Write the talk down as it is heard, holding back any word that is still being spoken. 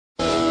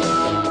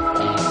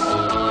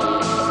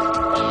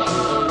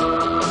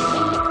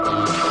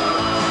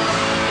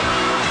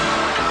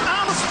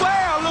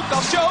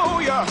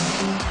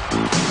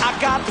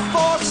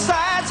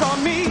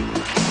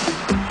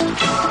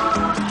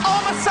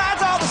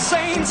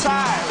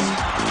size,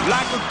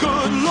 like a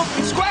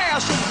good-looking square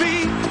should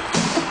be.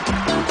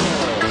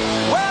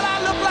 Well, I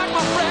look like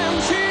my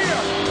friends here.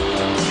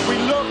 We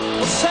look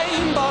the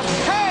same, but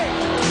hey,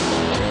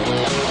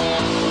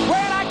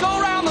 when I go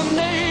around the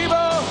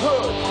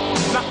neighborhood,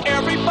 not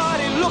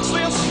everybody looks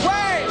this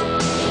way.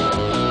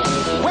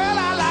 Well,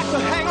 I like to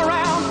hang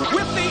around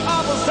with the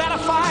others that I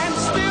find.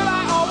 Still,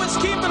 I always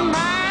keep in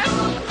mind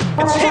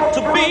it's hip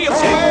to be a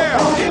square,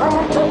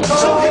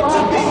 so hip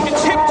to